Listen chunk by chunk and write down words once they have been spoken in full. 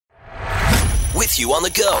with you on the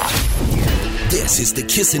go. This is the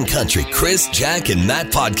Kissin' Country Chris, Jack, and Matt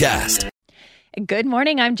podcast. Good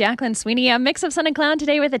morning. I'm Jacqueline Sweeney. A mix of sun and cloud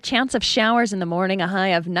today with a chance of showers in the morning, a high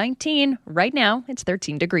of 19. Right now, it's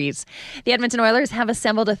 13 degrees. The Edmonton Oilers have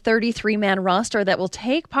assembled a 33-man roster that will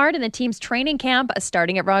take part in the team's training camp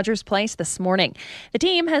starting at Rogers Place this morning. The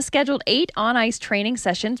team has scheduled 8 on-ice training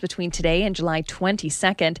sessions between today and July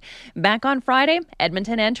 22nd. Back on Friday,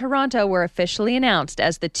 Edmonton and Toronto were officially announced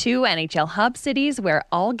as the 2 NHL hub cities where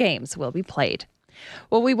all games will be played.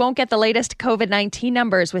 Well, we won't get the latest COVID-19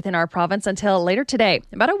 numbers within our province until later today.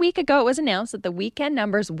 About a week ago, it was announced that the weekend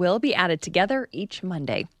numbers will be added together each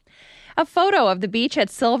Monday. A photo of the beach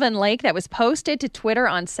at Sylvan Lake that was posted to Twitter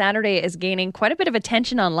on Saturday is gaining quite a bit of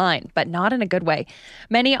attention online, but not in a good way.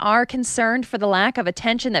 Many are concerned for the lack of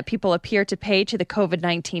attention that people appear to pay to the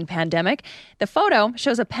COVID-19 pandemic. The photo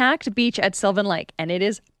shows a packed beach at Sylvan Lake, and it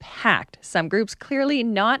is packed. Some groups clearly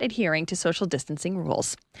not adhering to social distancing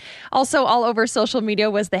rules. Also, all over social media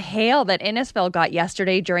was the hail that Innisfil got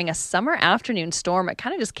yesterday during a summer afternoon storm. It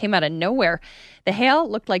kind of just came out of nowhere. The hail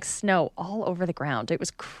looked like snow all over the ground. It was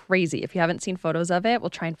crazy. If you haven't seen photos of it, we'll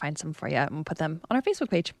try and find some for you and put them on our Facebook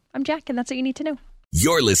page. I'm Jack, and that's what you need to know.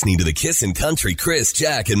 You're listening to the Kissin' Country Chris,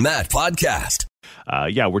 Jack, and Matt podcast.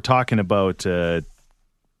 We're talking about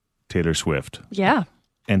Taylor Swift. Yeah.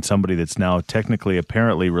 And somebody that's now technically,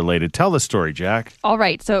 apparently related. Tell the story, Jack. All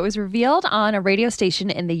right. So it was revealed on a radio station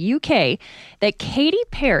in the UK that Katy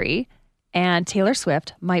Perry and Taylor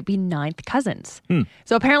Swift might be ninth cousins.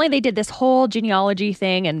 So apparently they did this whole genealogy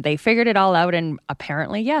thing and they figured it all out. And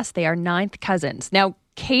apparently, yes, they are ninth cousins. Now,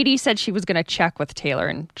 Katy said she was going to check with Taylor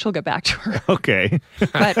and she'll get back to her. Okay.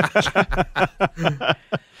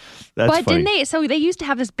 But funny. didn't they? So they used to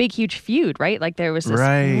have this big, huge feud, right? Like there was this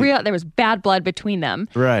there was bad blood between them.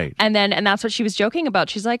 Right. And that's what she was joking about.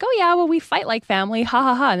 She's like, oh yeah, well, we fight like family. Ha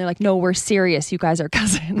ha ha. And they're like, no, we're serious. You guys are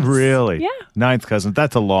cousins. Really? Yeah. Ninth cousin.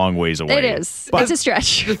 That's a long ways away. It is. It's a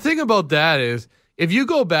stretch. The thing about that is, if you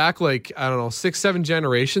go back 6, 7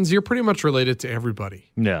 generations, you're pretty much related to everybody.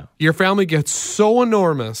 Yeah. Your family gets so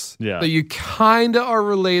enormous that you kind of are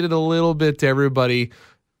related a little bit to everybody.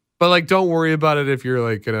 But don't worry about it if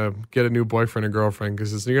you're gonna get a new boyfriend or girlfriend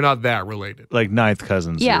because you're not that related. Like ninth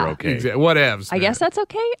cousins, Yeah. you're okay. Whatevs. I guess that's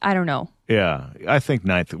okay. I don't know. Yeah, I think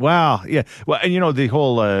ninth. Wow. Yeah. Well, and the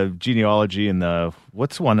whole genealogy and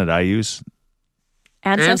what's the one that I use?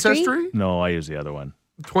 Ancestry? No, I use the other one.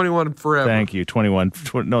 21 Forever. Thank you. 21.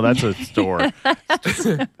 No, that's a store.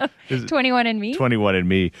 21andMe?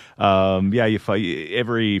 21andMe.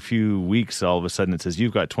 Every few weeks, all of a sudden, it says,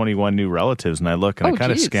 you've got 21 new relatives. And I look, and I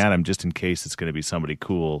kind of scan them just in case it's going to be somebody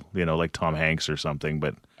cool, like Tom Hanks or something.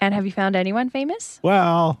 But And have you found anyone famous?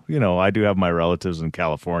 Well, I do have my relatives in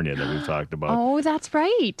California that we've talked about. Oh, that's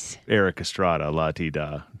right. Eric Estrada,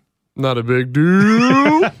 La-Ti-Da. Not a big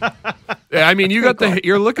deal. I mean,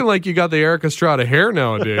 you're looking like you got the Eric Estrada hair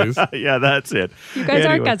nowadays. Yeah, that's it. You guys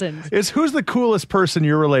are cousins. Who's the coolest person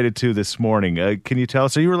you're related to this morning? Can you tell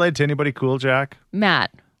us? Are you related to anybody cool, Jack?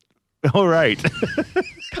 Matt. All right.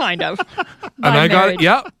 Kind of. And I got it.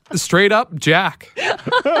 Yep. Straight up Jack.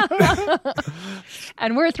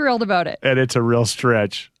 And we're thrilled about it. And it's a real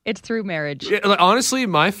stretch. It's through marriage. Yeah, honestly,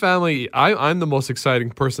 my family, I'm the most exciting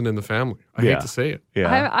person in the family. I hate to say it.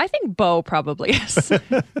 Yeah. I think Bo probably is.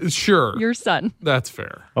 Sure. Your son. That's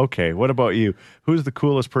fair. Okay. What about you? Who's the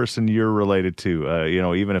coolest person you're related to?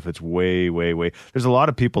 Even if it's way, way, way. There's a lot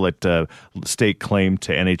of people that stake claim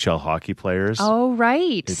to NHL hockey players. Oh,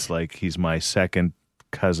 right. It's like he's my second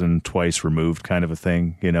cousin twice removed kind of a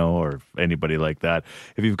thing, or anybody like that.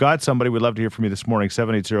 If you've got somebody, we'd love to hear from you this morning,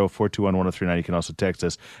 780-421-1039. You can also text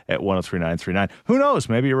us at 103939. Who knows?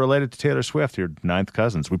 Maybe you're related to Taylor Swift, your ninth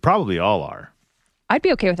cousins. We probably all are. I'd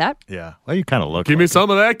be okay with that. Yeah. Well, you kind of look Give me some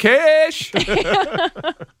of that cash.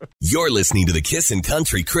 You're listening to the Kissin'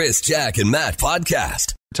 Country Chris, Jack, and Matt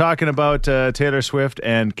podcast. Talking about Taylor Swift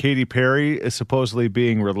and Katy Perry is supposedly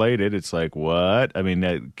being related. It's like, what? I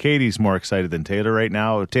mean, Katy's more excited than Taylor right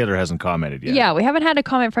now. Taylor hasn't commented yet. Yeah, we haven't had a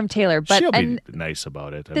comment from Taylor. But she'll be nice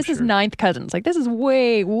about it. This is ninth cousins. This is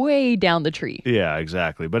way, way down the tree. Yeah,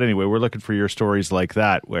 exactly. But anyway, we're looking for your stories like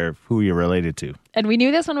that, who you're related to. And we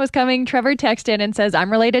knew this one was coming. Trevor texted in and says, I'm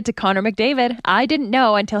related to Connor McDavid. I didn't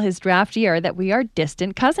know until his draft year that we are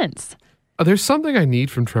distant cousins. There's something I need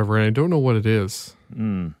from Trevor, and I don't know what it is.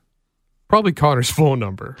 Probably Connor's phone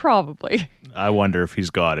number. Probably. I wonder if he's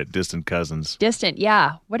got it. Distant cousins. Distant,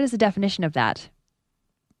 yeah. What is the definition of that?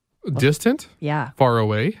 Distant? Yeah. Far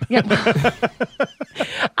away? Yep.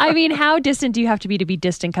 I mean, how distant do you have to be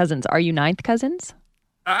distant cousins? Are you ninth cousins?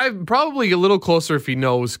 I'm probably a little closer if he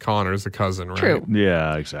knows Connor's a cousin, right? True.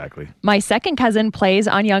 Yeah, exactly. My second cousin plays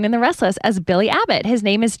on Young and the Restless as Billy Abbott. His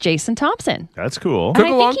name is Jason Thompson. That's cool. And I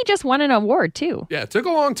think he just won an award, too. Yeah, it took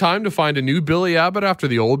a long time to find a new Billy Abbott after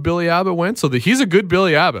the old Billy Abbott went. So he's a good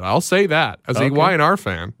Billy Abbott. I'll say that as a Y&R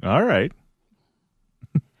fan. All right.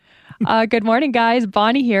 Good morning, guys.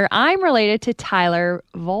 Bonnie here. I'm related to Tyler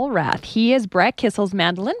Volrath. He is Brett Kissel's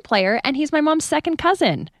mandolin player, and he's my mom's second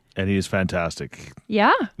cousin. And he is fantastic.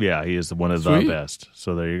 Yeah. Yeah, he is one of the best.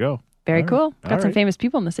 So there you go. Very cool. Got some famous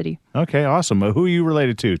people in the city. Okay, awesome. Who are you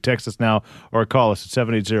related to? Text us now or call us at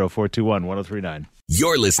 780-421-1039.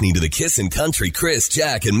 You're listening to the Kissin' Country Chris,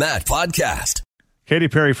 Jack, and Matt podcast. Katy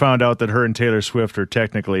Perry found out that her and Taylor Swift are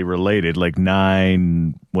technically related, like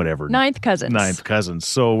ninth cousins.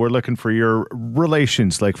 So we're looking for your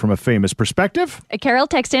relations, like from a famous perspective. Carol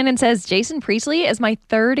texts in and says, Jason Priestley is my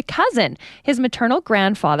third cousin. His maternal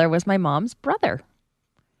grandfather was my mom's brother.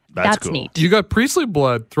 That's cool. Neat. You got Priestley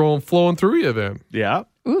blood flowing through you then. Yeah.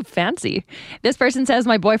 Ooh, fancy. This person says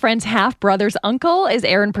my boyfriend's half-brother's uncle is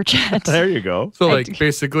Aaron Pritchett. There you go. So,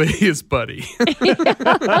 basically his buddy.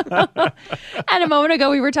 And a moment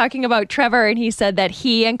ago, we were talking about Trevor, and he said that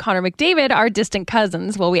he and Connor McDavid are distant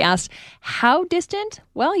cousins. Well, we asked, how distant?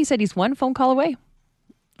 Well, he said he's one phone call away.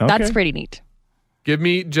 Okay. That's pretty neat. Give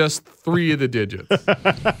me just 3 of the digits.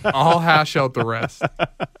 I'll hash out the rest.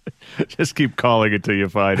 Just keep calling until you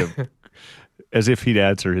find him. As if he'd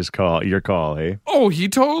answer your call, eh? Oh, he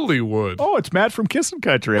totally would. Oh, it's Matt from Kissin'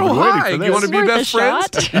 Country. I've been waiting for this. You want to be best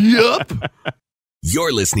friends? Yup.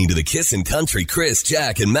 You're listening to the Kissin' Country Chris,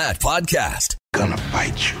 Jack, and Matt podcast. Gonna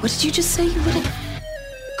bite you. What did you just say, you little...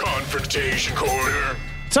 Confrontation Corner.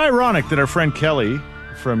 It's ironic that our friend Kelly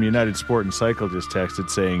from United Sport and Cycle just texted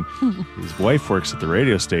saying his wife works at the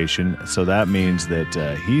radio station, so that means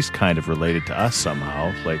that he's kind of related to us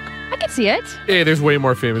somehow. Like, I can see it. Hey, there's way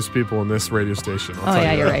more famous people in this radio station. I'll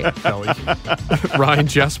tell you you're that, right. Kelly. Ryan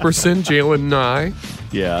Jesperson, Jalen Nye,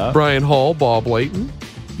 Brian Hall, Bob Layton.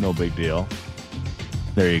 No big deal.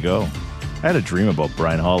 There you go. I had a dream about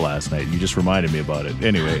Brian Hall last night. You just reminded me about it.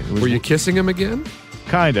 Anyway. Were you kissing him again?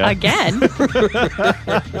 Kinda. Again?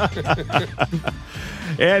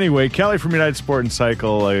 Anyway, Kelly from United Sport and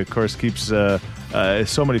Cycle, of course, keeps so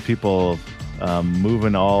many people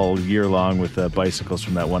moving all year long with bicycles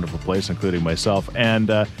from that wonderful place, including myself. And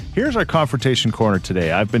here's our Confrontation Corner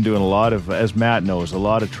today. I've been doing a lot of, as Matt knows, a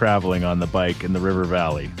lot of traveling on the bike in the River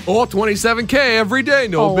Valley. Oh, 27K every day.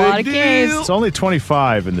 No big deal. It's only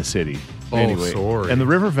 25 in the city. Anyway, sorry. And the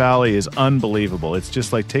River Valley is unbelievable. It's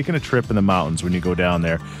just like taking a trip in the mountains when you go down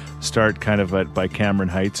there. Start kind of by Cameron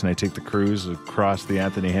Heights, and I take the cruise across the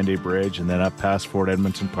Anthony Henday Bridge and then up past Fort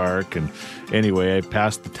Edmonton Park. And anyway, I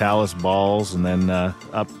passed the Talus Balls and then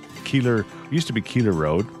up Keeler, used to be Keeler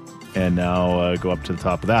Road, and now go up to the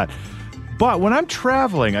top of that. But when I'm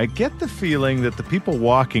traveling, I get the feeling that the people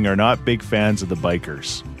walking are not big fans of the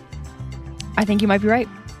bikers. I think you might be right.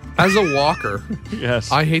 As a walker,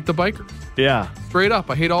 yes, I hate the bikers. Yeah. Straight up,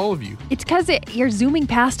 I hate all of you. It's because you're zooming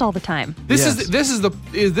past all the time. This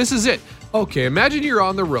is it. Okay, imagine you're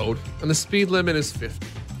on the road and the speed limit is 50.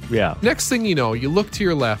 Yeah. Next thing you know, you look to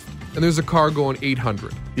your left and there's a car going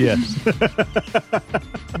 800. Yes.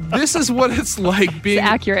 This is what it's like being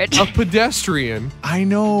accurate. A pedestrian. I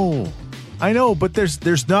know, but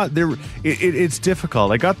there's not there. It's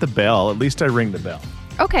difficult. I got the bell. At least I ring the bell.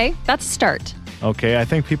 Okay, that's a start. Okay, I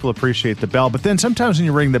think people appreciate the bell, but then sometimes when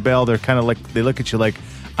you ring the bell, they're kind of like, they look at you like,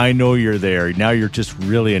 I know you're there. Now you're just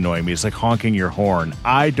really annoying me. It's like honking your horn.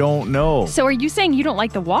 I don't know. So are you saying you don't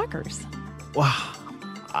like the walkers? Wow.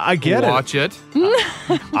 I get Watch it.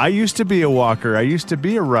 I used to be a walker. I used to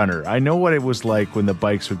be a runner. I know what it was like when the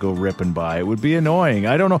bikes would go ripping by. It would be annoying.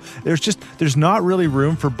 I don't know. There's not really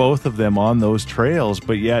room for both of them on those trails,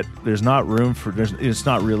 but yet there's not room for, it's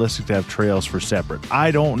not realistic to have trails for separate. I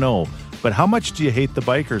don't know. But how much do you hate the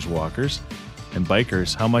bikers, walkers, and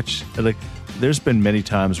bikers? How much, like, there's been many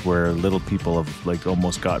times where little people have, like,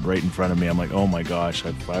 almost got right in front of me. I'm like, oh my gosh,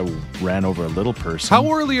 I ran over a little person.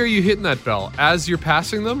 How early are you hitting that bell? As you're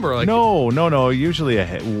passing them, or like? No. Usually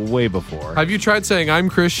way before. Have you tried saying I'm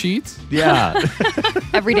Chris Sheets? Yeah.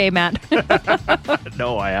 Every day, Matt.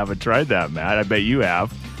 No, I haven't tried that, Matt. I bet you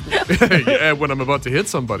have. Yeah, when I'm about to hit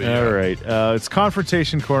somebody. All right. It's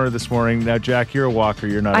Confrontation Corner this morning. Now, Jack, you're a walker.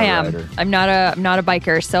 You're not a rider. I'm not a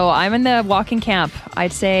biker, so I'm in the walking camp.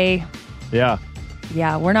 I'd say. Yeah,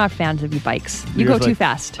 we're not fans of you bikes. You go too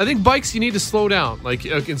fast. I think bikes, you need to slow down. Like,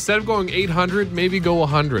 instead of going 800, maybe go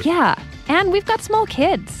 100. Yeah, and we've got small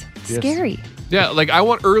kids. It's scary. Yeah, like, I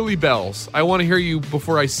want early bells. I want to hear you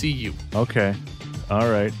before I see you. Okay. All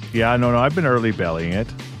right. Yeah, no, I've been early bellying it.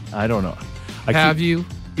 I don't know. Have you?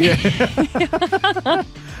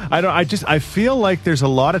 I feel like there's a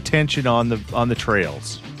lot of tension on the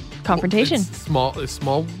trails. Confrontation. It's a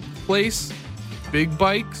small place, big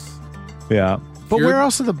bikes. Yeah. But where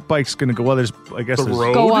else are the bikes going to go? Well, there's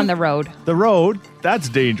road. Go on the road. The road, that's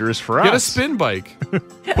dangerous for us. Get a spin bike.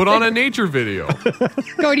 Put on a nature video.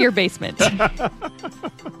 Go to your basement.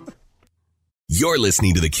 You're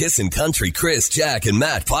listening to the Kissin' Country Chris, Jack, and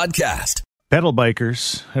Matt podcast. Pedal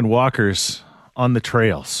bikers and walkers on the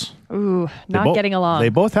trails. Ooh, not getting along. They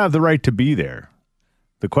both have the right to be there.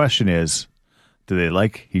 The question is, do they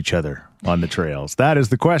like each other on the trails? That is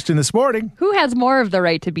the question this morning. Who has more of the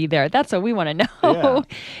right to be there? That's what we want to know. Yeah.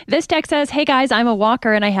 This text says, hey guys, I'm a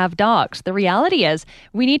walker and I have dogs. The reality is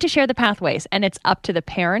we need to share the pathways, and it's up to the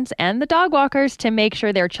parents and the dog walkers to make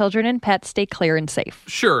sure their children and pets stay clear and safe.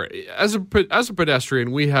 Sure. As a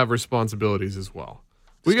pedestrian, we have responsibilities as well.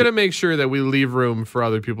 We got to make sure that we leave room for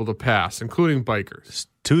other people to pass, including bikers.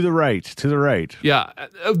 To the right. Yeah.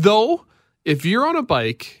 Though, if you're on a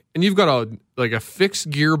bike and you've got a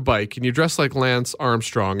fixed gear bike and you dress like Lance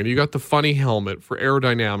Armstrong and you got the funny helmet for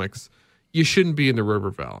aerodynamics, you shouldn't be in the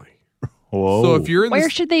river valley. Whoa. So if you're Where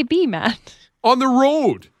should they be, Matt? on the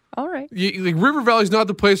road. All right. River Valley's not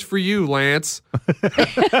the place for you, Lance.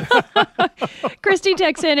 Christy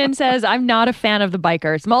texts in and says, I'm not a fan of the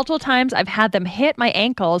bikers. Multiple times I've had them hit my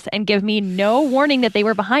ankles and give me no warning that they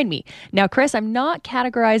were behind me. Now, Chris, I'm not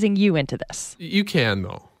categorizing you into this. You can,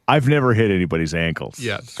 though. I've never hit anybody's ankles.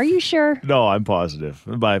 Yes. Are you sure? No, I'm positive.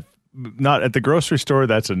 But not at the grocery store.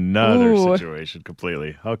 That's another situation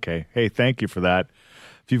completely. Okay. Hey, thank you for that.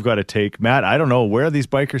 If you've got to take Matt, I don't know where these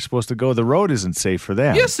bikers supposed to go. The road isn't safe for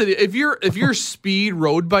them. Yes, if you're speed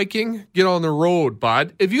road biking, get on the road,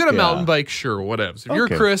 bud. If you got a mountain bike, sure, whatever. If you're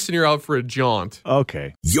Chris and you're out for a jaunt,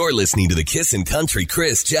 okay. You're listening to the Kissin' Country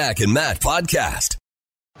Chris, Jack, and Matt podcast.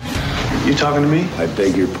 You talking to me? I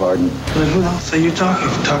beg your pardon. Then who else are you talking?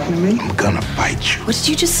 You talking to me? I'm gonna bite you. What did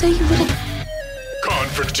you just say, you little...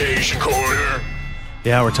 Confrontation Corner.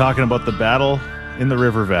 Yeah, we're talking about the battle in the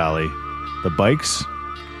River Valley. The bikes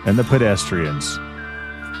and the pedestrians.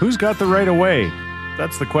 Who's got the right of way?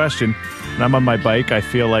 That's the question. When I'm on my bike, I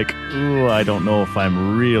feel like, ooh, I don't know if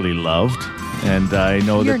I'm really loved. And I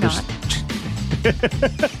know You're that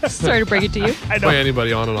not. Sorry to break it to you. I know. by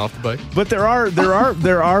anybody on and off the bike. But there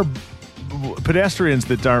are pedestrians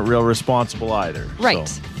that aren't real responsible either. Right.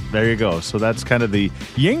 So, there you go. So that's kind of the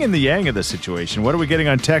yin and the yang of the situation. What are we getting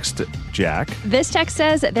on text, Jack? This text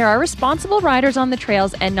says there are responsible riders on the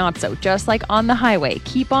trails and not so, just like on the highway.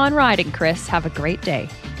 Keep on riding, Chris. Have a great day.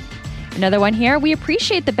 Another one here. We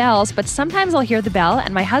appreciate the bells, but sometimes I'll hear the bell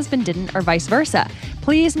and my husband didn't, or vice versa.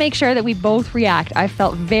 Please make sure that we both react. I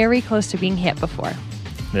felt very close to being hit before.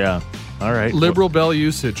 Yeah. All right. Liberal bell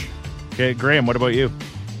usage. Okay, Graham, what about you?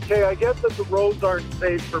 Okay, I get that the roads aren't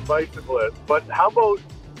safe for bicyclists, but how about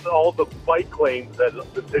all the bike lanes that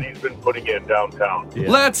the city's been putting in downtown? Yeah.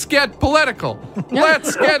 Let's get political.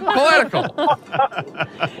 Let's get political.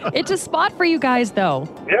 It's a spot for you guys, though.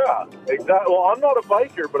 Yeah, exactly. Well, I'm not a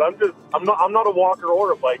biker, but I'm not a walker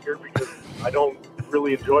or a biker because I don't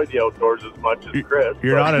really enjoy the outdoors as much as Chris.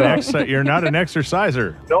 You're not an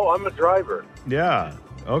exerciser. No, I'm a driver. Yeah.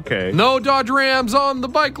 Okay. No Dodge Rams on the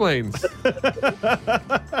bike lanes.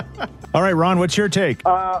 All right, Ron, what's your take?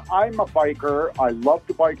 I'm a biker. I love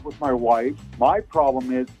to bike with my wife. My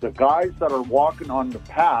problem is the guys that are walking on the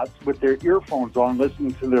paths with their earphones on,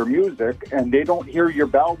 listening to their music, and they don't hear your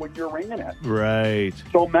bell when you're ringing it. Right.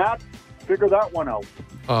 So, Matt, figure that one out.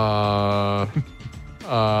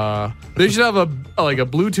 They should have a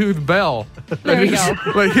Bluetooth bell There you that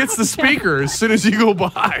go. like hits the speaker as soon as you go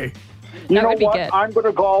by. You That know would be what? good. I'm going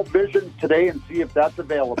to call Vision today and see if that's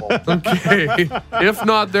available. Okay. If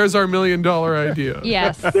not, there's our $1 million idea.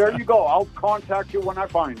 Yes. There you go. I'll contact you when I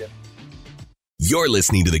find it. You're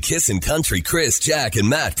listening to the Kissin' Country Chris, Jack, and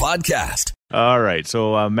Matt podcast. All right,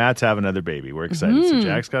 so Matt's having another baby. We're excited. So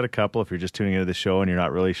Jack's got a couple. If you're just tuning into the show and you're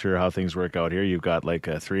not really sure how things work out here, you've got like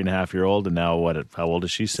a 3.5-year-old, and now how old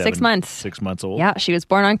is she? 6 months. 6 months old? Yeah, she was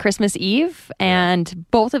born on Christmas Eve, and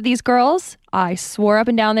both of these girls, I swore up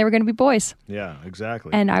and down they were going to be boys, Yeah,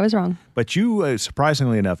 exactly. and I was wrong. But you,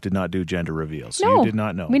 surprisingly enough, did not do gender reveals. So No, you did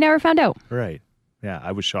not know. We never found out. Right. Yeah,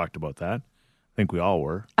 I was shocked about that. I think we all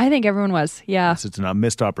were. I think everyone was. Yeah. It's a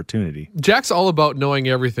missed opportunity. Jack's all about knowing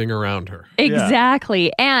everything around her.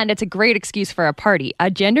 Exactly. And it's a great excuse for a party. A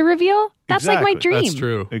gender reveal? That's like my dream. That's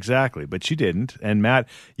true. Exactly. But she didn't. And Matt,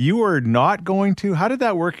 you were not going to. How did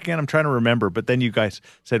that work again? I'm trying to remember. But then you guys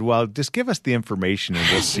said, well, just give us the information and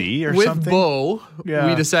we'll see or With something. Bo, Yeah.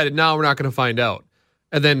 we decided, no, we're not going to find out.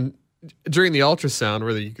 And then during the ultrasound,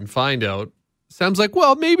 where you can find out, Sam's like,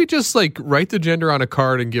 well, maybe just like write the gender on a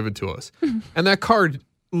card and give it to us. And that card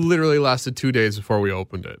literally lasted 2 days before we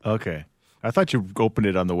opened it. Okay. I thought you opened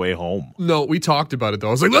it on the way home. No, we talked about it though.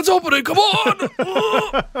 I was like, let's open it. Come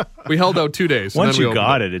on. We held out 2 days. Once you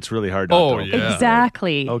got it, it's really hard to open. Yeah.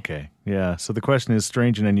 Exactly. Okay. Yeah. So the question is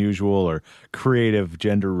strange and unusual or creative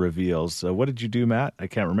gender reveals. What did you do, Matt? I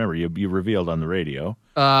can't remember. You revealed on the radio.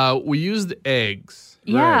 We used eggs.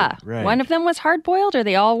 Yeah. Right. One of them was hard-boiled, or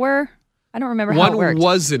they all were? I don't remember how it worked. One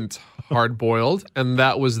wasn't hard-boiled, and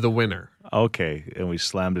that was the winner. Okay. And we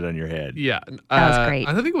slammed it on your head. Yeah. That was great.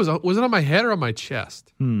 I think it was it on my head or on my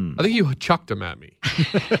chest? I think you chucked them at me.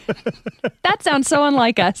 That sounds so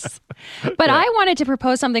unlike us. But I wanted to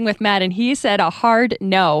propose something with Matt, and he said a hard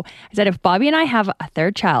no. I said, if Bobby and I have a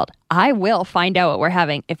third child, I will find out what we're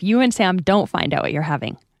having if you and Sam don't find out what you're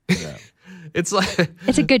having. Yeah. It's like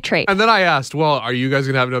It's a good trait. And then I asked, well, are you guys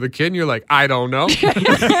going to have another kid? And you're like, I don't know. Yeah,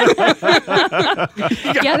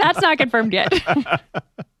 that's not confirmed yet.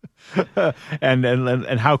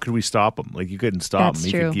 And how could we stop him? Like, you couldn't stop That's him.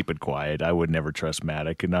 He true. could keep it quiet. I would never trust Matt.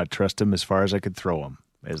 I could not trust him as far as I could throw him.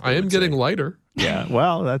 I am getting lighter. Yeah,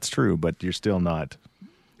 well, that's true, but you're still not.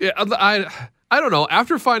 Yeah, I don't know.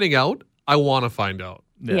 After finding out, I want to find out.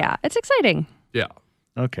 Yeah, it's exciting. Yeah.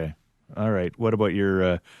 Okay. All right. What about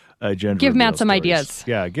your gender Give Matt reveal some stories? ideas.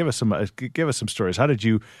 Yeah, give us some stories. How did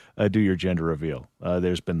you do your gender reveal?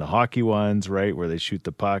 There's been the hockey ones, right, where they shoot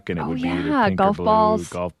the puck and it would be either pink golf or blue, balls.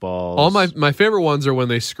 golf balls. All my favorite ones are when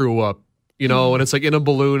they screw up. You know, when it's like in a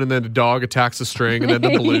balloon and then a dog attacks a string and then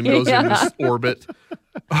the balloon goes into orbit.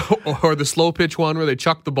 Or the slow pitch one where they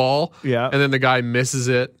chuck the ball and then the guy misses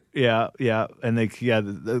it. Yeah, and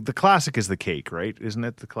the classic is the cake, right? Isn't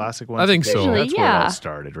it the classic one? I think so. Usually, That's where it all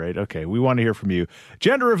started, right? Okay, we want to hear from you.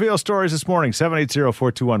 Gender reveal stories this morning,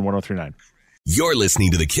 780-421-1039. You're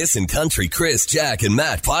listening to the Kissin' Country Chris, Jack, and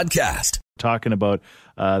Matt podcast. Talking about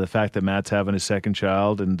the fact that Matt's having his second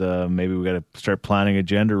child, and maybe we got to start planning a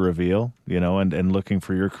gender reveal, and looking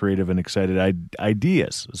for your creative and excited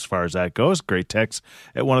ideas as far as that goes. Great text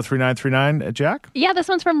at 103939, Jack. Yeah, this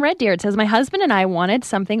one's from Red Deer. It says, my husband and I wanted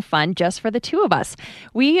something fun just for the two of us.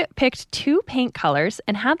 We picked 2 paint colors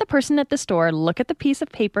and had the person at the store look at the piece of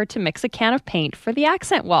paper to mix a can of paint for the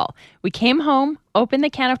accent wall. We came home, opened the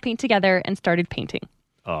can of paint together, and started painting.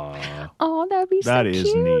 Oh, that'd be so cute. That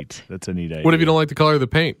is neat. That's a neat idea. What if you don't like the color of the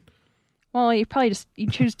paint? Well, you probably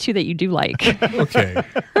you choose 2 that you do like. Okay.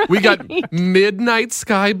 We got midnight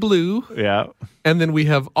sky blue. Yeah. And then we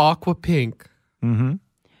have aqua pink. Mm-hmm.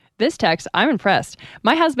 This text, I'm impressed.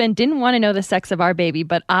 My husband didn't want to know the sex of our baby,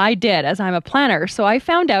 but I did, as I'm a planner. So I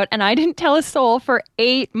found out, and I didn't tell a soul for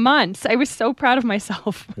 8 months. I was so proud of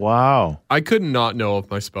myself. Wow. I could not know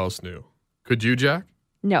if my spouse knew. Could you, Jack?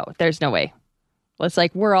 No, there's no way. It's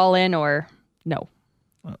like we're all in or no.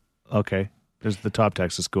 Okay. There's the top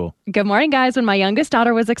text is cool. Good morning, guys. When my youngest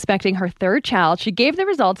daughter was expecting her third child, she gave the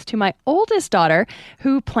results to my oldest daughter,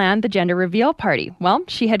 who planned the gender reveal party. Well,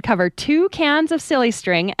 she had covered 2 cans of silly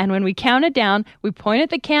string, and when we counted down, we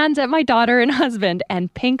pointed the cans at my daughter and husband,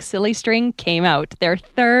 and pink silly string came out, their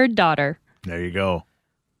third daughter. There you go.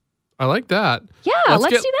 I like that. Yeah,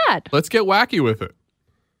 let's do that. Let's get wacky with it.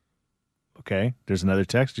 Okay. There's another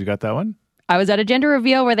text. You got that one? I was at a gender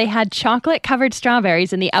reveal where they had chocolate-covered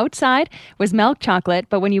strawberries, and the outside was milk chocolate,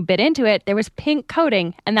 but when you bit into it, there was pink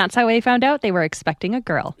coating, and that's how they found out they were expecting a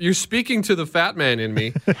girl. You're speaking to the fat man in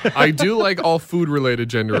me. I do like all food-related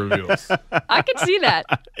gender reveals. I can see that.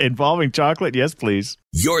 Involving chocolate? Yes, please.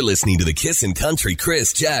 You're listening to the Kissin' Country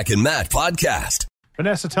Chris, Jack, and Matt podcast.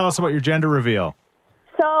 Vanessa, tell us about your gender reveal.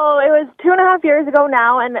 So it was 2.5 years ago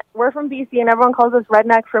now, and we're from BC, and everyone calls us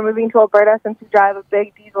redneck for moving to Alberta since we drive a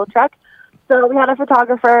big diesel truck. So we had a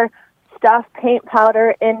photographer stuff paint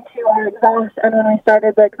powder into our exhaust, and when we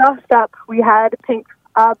started the exhaust up, we had pink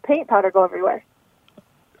paint powder go everywhere.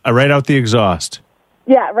 Right out the exhaust.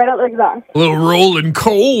 Yeah, right out the exhaust. A little rolling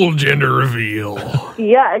coal gender reveal.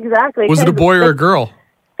 Yeah, exactly. Was it a boy or a girl?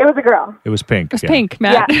 It was a girl. It was pink. It was pink,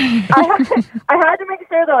 Matt. Yeah. I had to make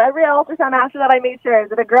sure, though. Every ultrasound after that, I made sure.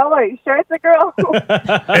 Is it a girl? Are you sure it's a girl?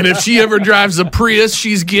 And if she ever drives a Prius,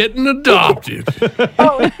 she's getting adopted.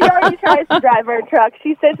 Oh, she already tries to drive our truck.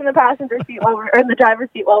 She sits in the passenger seat or in the driver's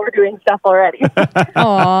seat while we're doing stuff already.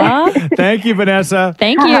 Aw. Thank you, Vanessa.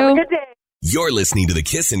 Thank you. Have a good day. You're listening to the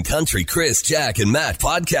Kissin' Country Chris, Jack, and Matt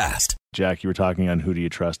podcast. Jack, you were talking on Who Do You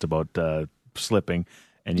Trust about slipping.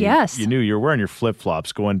 And you knew you were wearing your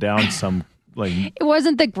flip-flops going down some, like... It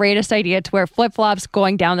wasn't the greatest idea to wear flip-flops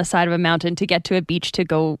going down the side of a mountain to get to a beach to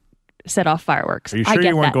go set off fireworks. Are you sure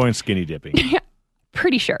you weren't going skinny dipping?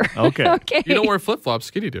 Pretty sure. Okay. Okay. You don't wear flip-flops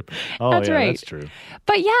skinny dipping. Oh, That's yeah, right. that's true.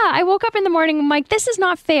 But yeah, I woke up in the morning, I'm like, this is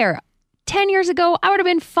not fair. 10 years ago, I would have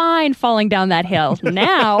been fine falling down that hill.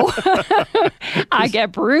 Now, I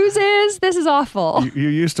get bruises. This is awful. You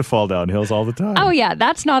used to fall down hills all the time. Oh, yeah.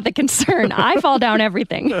 That's not the concern. I fall down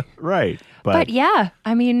everything. Right. But yeah,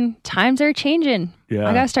 I mean, times are changing. Yeah.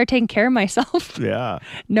 I got to start taking care of myself. Yeah.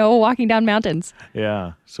 No walking down mountains.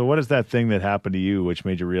 Yeah. So what is that thing that happened to you which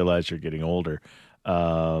made you realize you're getting older?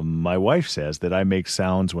 My wife says that I make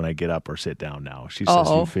sounds when I get up or sit down now. She says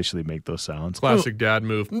you officially make those sounds. Classic dad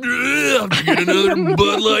move. I have to get another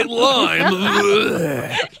Bud Light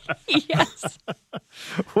Lime. Yes.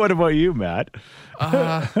 What about you, Matt?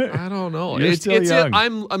 I don't know. You're still young.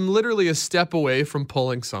 I'm literally a step away from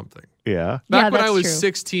pulling something. Yeah. Back when I that's was true.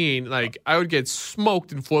 16, like I would get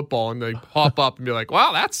smoked in football and like hop up and be like,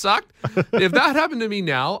 wow, that sucked. If that happened to me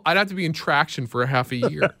now, I'd have to be in traction for a half a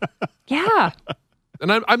year. Yeah.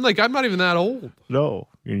 And I'm not even that old. No,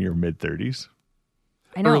 in your mid-30s.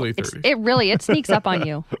 I know. Early 30s. It sneaks up on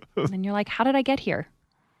you. And you're like, how did I get here?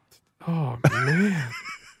 Oh, man.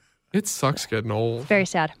 It sucks getting old. Very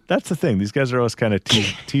sad. That's the thing. These guys are always kind of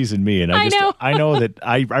teasing me, and I know. I know that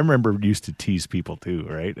I remember used to tease people too,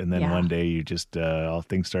 right? And then Yeah. one day you just all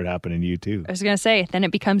things start happening to you too. I was going to say, then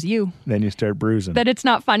it becomes you. Then you start bruising. Then it's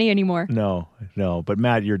not funny anymore. No. But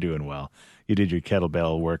Matt, you're doing well. You did your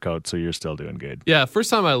kettlebell workout, so you're still doing good. Yeah, first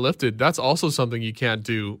time I lifted, that's also something you can't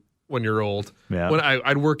do when you're old. Yeah. When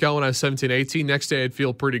I'd work out when I was 17, 18, next day I'd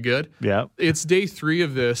feel pretty good. Yeah. It's day 3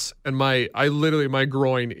 of this, and my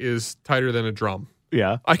groin is tighter than a drum.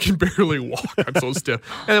 Yeah. I can barely walk. I'm so stiff.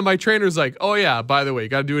 And then my trainer's like, oh yeah, by the way, you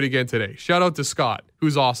got to do it again today. Shout out to Scott,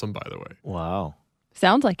 who's awesome, by the way. Wow.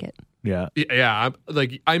 Sounds like it. Yeah. Yeah,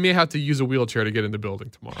 I may have to use a wheelchair to get in the building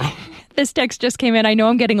tomorrow. This text just came in. I know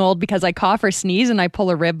I'm getting old because I cough or sneeze and I pull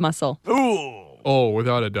a rib muscle. Ooh. Oh,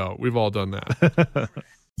 without a doubt. We've all done that.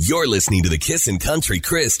 You're listening to the Kissin' Country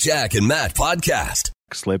Chris, Jack, and Matt podcast.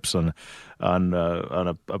 Slips on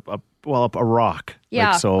a rock.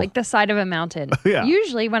 Yeah, like, so. like the side of a mountain. Yeah.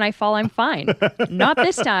 Usually when I fall, I'm fine. Not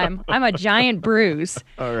this time. I'm a giant bruise.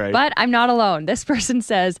 All right. But I'm not alone. This person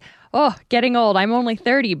says, oh, getting old. I'm only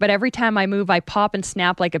 30, but every time I move, I pop and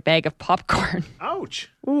snap like a bag of popcorn. Ouch.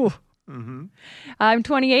 Ooh. Mm-hmm. I'm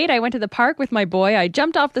 28. I went to the park with my boy. I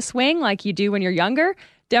jumped off the swing like you do when you're younger.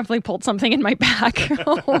 Definitely pulled something in my back.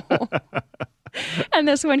 And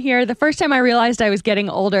this one here, the first time I realized I was getting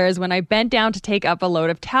older is when I bent down to take up a load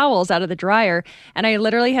of towels out of the dryer, and I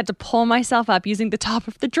literally had to pull myself up using the top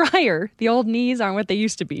of the dryer. The old knees aren't what they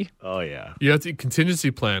used to be. Oh, yeah. You have to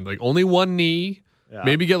contingency plan, like only one knee. Yeah.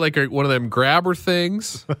 Maybe get like one of them grabber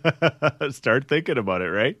things. Start thinking about it,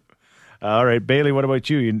 right? All right, Bailey, what about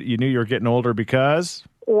you? You knew you were getting older because?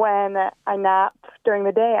 When I nap during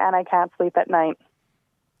the day and I can't sleep at night.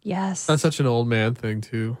 Yes. That's such an old man thing,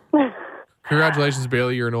 too. Congratulations,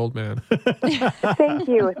 Bailey. You're an old man. Thank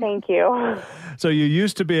you. Thank you. So you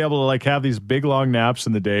used to be able to like have these big long naps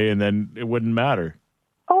in the day and then it wouldn't matter.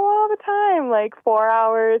 Oh, all the time. Like 4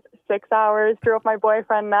 hours, 6 hours, drove my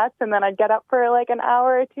boyfriend nuts, and then I'd get up for like an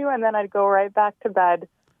hour or two, and then I'd go right back to bed.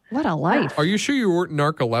 What a life. Are you sure you weren't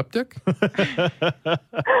narcoleptic?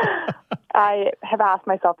 I have asked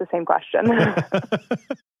myself the same question.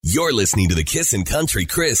 You're listening to the Kissin' Country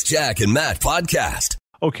Chris, Jack, and Matt podcast.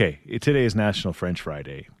 Okay, today is National French Fry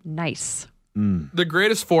Day. Nice. The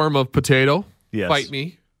greatest form of potato. Yes. Fight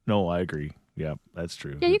me. No, I agree. Yeah, that's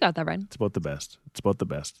true. Yeah, you got that right. It's about the best.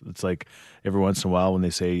 It's like every once in a while when they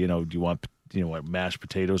say, do you want mashed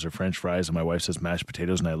potatoes or French fries? And my wife says mashed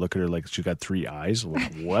potatoes, and I look at her like she got 3 eyes. I'm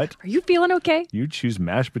like, what? Are you feeling okay? You choose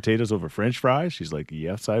mashed potatoes over French fries? She's like,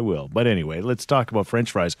 yes, I will. But anyway, let's talk about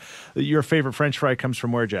French fries. Your favorite French fry comes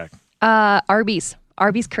from where, Jack? Arby's.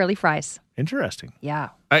 Arby's curly fries. Interesting. Yeah.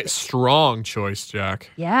 Strong choice, Jack.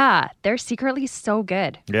 Yeah. They're secretly so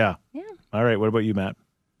good. Yeah. Yeah. All right. What about you, Matt?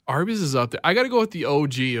 Arby's is up there. I got to go with the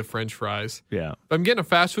OG of French fries. Yeah. If I'm getting a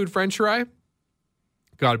fast food French fry,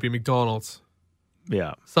 got to be McDonald's.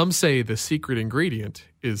 Yeah. Some say the secret ingredient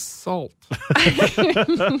is salt.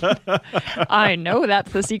 I know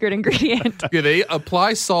that's the secret ingredient. Yeah, they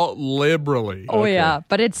apply salt liberally. Oh, yeah,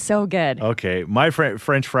 but it's so good. Okay, my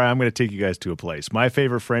French fry, I'm going to take you guys to a place. My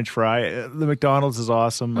favorite French fry, the McDonald's is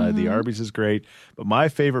awesome. The Arby's is great. But my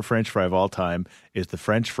favorite French fry of all time is the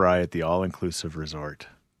French fry at the all-inclusive resort.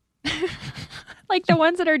 Like the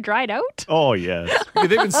ones that are dried out? Oh, yes. Yeah,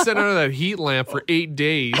 they've been sitting under that heat lamp for 8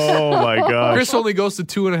 days. Oh, my gosh. Chris only goes to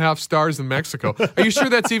 2.5 stars in Mexico. Are you sure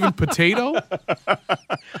that's even potato?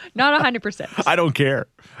 Not 100%. I don't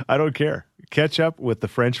care. Ketchup with the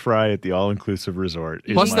French fry at the all-inclusive resort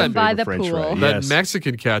is Plus my that favorite by the French pool. fry. That Yes.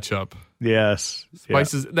 Mexican ketchup. Yes.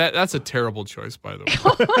 Spices. That's a terrible choice, by the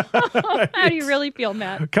way. How do you really feel,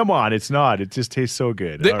 Matt? Come on, it's not. It just tastes so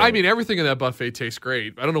good. I mean, everything in that buffet tastes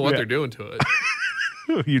great. I don't know what they're doing to it.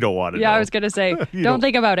 You don't want to know. Yeah, I was going to say, don't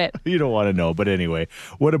think about it. You don't want to know. But anyway,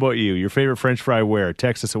 what about you? Your favorite French fry where?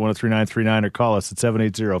 Text us at 103939 or call us at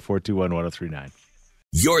 780-421-1039.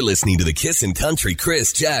 You're listening to the Kissin' Country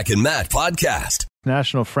Chris, Jack, and Matt podcast.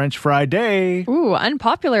 National French Fry Day. Ooh,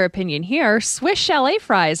 unpopular opinion here. Swiss chalet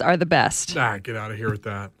fries are the best. Get out of here with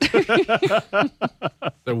that.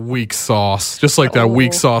 The weak sauce. Just like that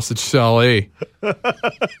weak sauce at Chalet.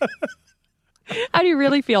 How do you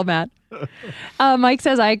really feel, Matt? Mike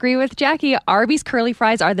says, I agree with Jackie. Arby's curly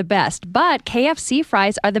fries are the best, but KFC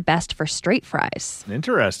fries are the best for straight fries.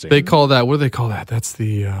 Interesting. They call that, what do they call that? That's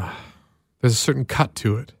the, there's a certain cut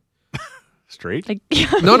to it. Straight? Like,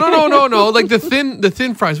 No. Like the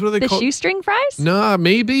thin fries. What are they called? The shoestring fries? Nah,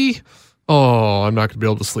 maybe. Oh, I'm not going to be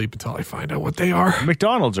able to sleep until I find out what they are.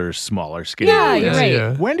 McDonald's are smaller, skinny. Yeah, you're right.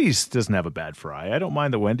 Yeah. Wendy's doesn't have a bad fry. I don't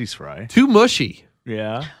mind the Wendy's fry. Too mushy.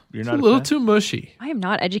 Yeah. You're not a little too mushy. I am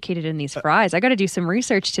not educated in these fries. I got to do some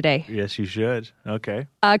research today. Yes, you should. Okay.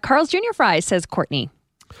 Carl's Jr. fries, says Courtney.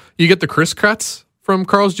 You get the Crisp Cuts from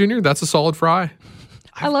Carl's Jr. That's a solid fry.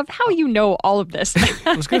 I love how you know all of this.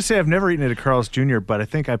 I was going to say I've never eaten at a Carl's Jr., but I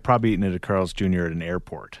think I've probably eaten at a Carl's Jr. at an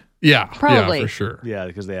airport. Yeah. Probably. Yeah, for sure. Yeah,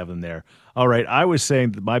 because they have them there. All right. I was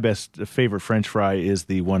saying that my favorite French fry is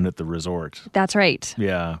the one at the resort. That's right.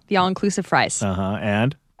 Yeah. The all-inclusive fries. Uh-huh.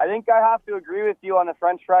 And? I think I have to agree with you on the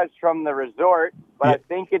French fries from the resort, but I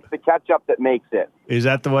think it's the ketchup that makes it. Is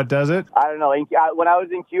that what does it? I don't know. When I was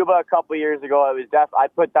in Cuba a couple years ago, I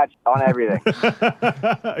put that on everything.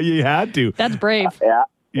 You had to. That's brave.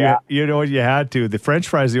 Yeah. You know what? You had to. The French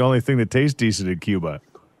fry is the only thing that tastes decent in Cuba.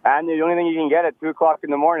 And the only thing you can get at 2 o'clock in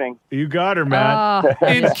the morning. You got her, man.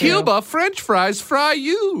 In Cuba, French fries fry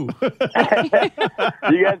you. You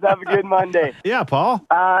guys have a good Monday. Yeah, Paul.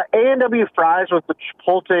 A&W fries with the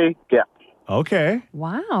chipotle dip. Okay.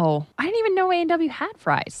 Wow. I didn't even know A&W had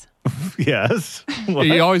fries. Yes.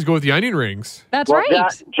 You always go with the onion rings. That's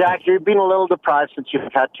right. Jack, you've been a little deprived since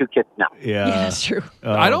you've had 2 kids now. Yeah, that's true.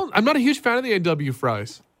 I'm not a huge fan of the A&W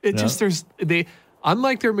fries. It just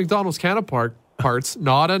unlike their McDonald's counterparts,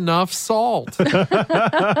 not enough salt.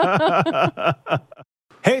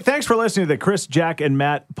 Hey, thanks for listening to the Chris, Jack, and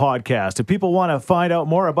Matt podcast. If people want to find out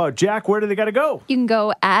more about Jack, where do they got to go? You can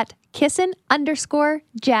go at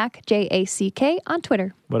kissin_Jack, Jack, on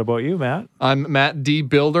Twitter. What about you, Matt? I'm Matt D.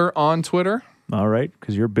 Builder on Twitter. All right,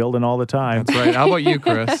 because you're building all the time. That's right. How about you,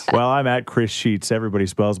 Chris? Well, I'm at Chris Sheets. Everybody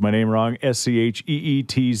spells my name wrong,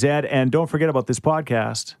 SCHEETZ. And don't forget about this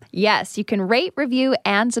podcast. Yes, you can rate, review,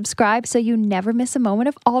 and subscribe so you never miss a moment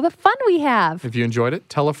of all the fun we have. If you enjoyed it,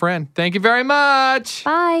 tell a friend. Thank you very much.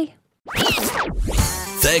 Bye.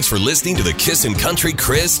 Thanks for listening to the Kissin' Country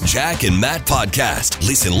Chris, Jack, and Matt podcast.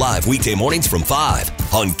 Listen live weekday mornings from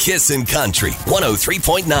 5 on Kissin' Country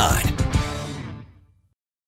 103.9.